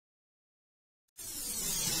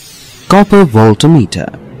Copper voltameter.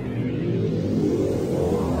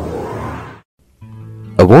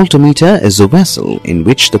 A voltameter is a vessel in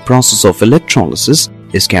which the process of electrolysis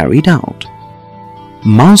is carried out.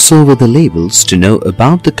 Mouse over the labels to know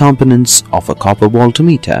about the components of a copper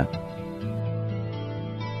voltameter.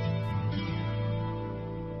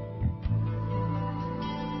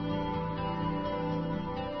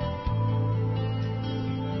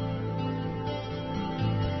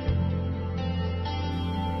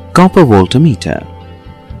 Copper voltameter.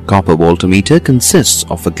 Copper voltameter consists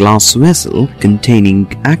of a glass vessel containing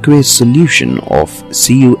aqueous solution of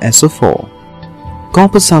CuSO4.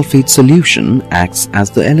 Copper sulphate solution acts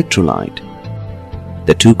as the electrolyte.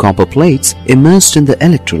 The two copper plates immersed in the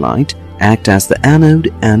electrolyte act as the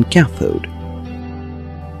anode and cathode.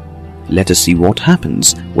 Let us see what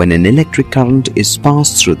happens when an electric current is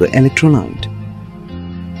passed through the electrolyte.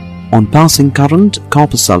 On passing current,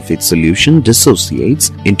 copper sulphate solution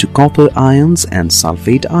dissociates into copper ions and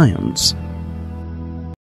sulphate ions.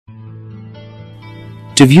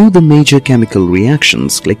 To view the major chemical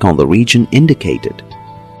reactions, click on the region indicated.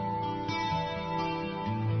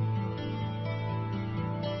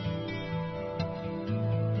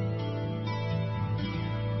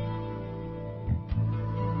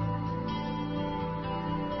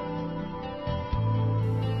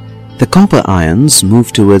 The copper ions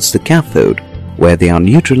move towards the cathode, where they are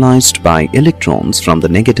neutralized by electrons from the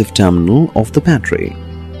negative terminal of the battery.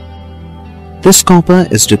 This copper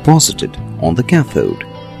is deposited on the cathode.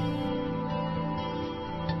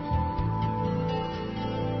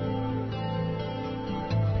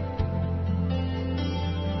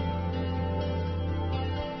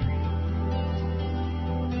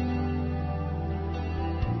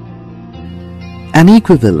 An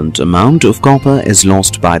equivalent amount of copper is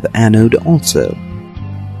lost by the anode also.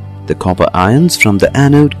 The copper ions from the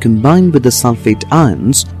anode combine with the sulphate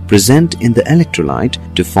ions present in the electrolyte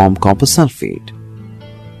to form copper sulphate.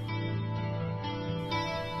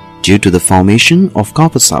 Due to the formation of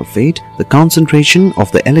copper sulphate, the concentration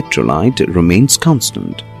of the electrolyte remains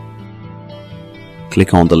constant.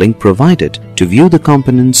 Click on the link provided to view the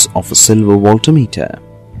components of a silver voltameter.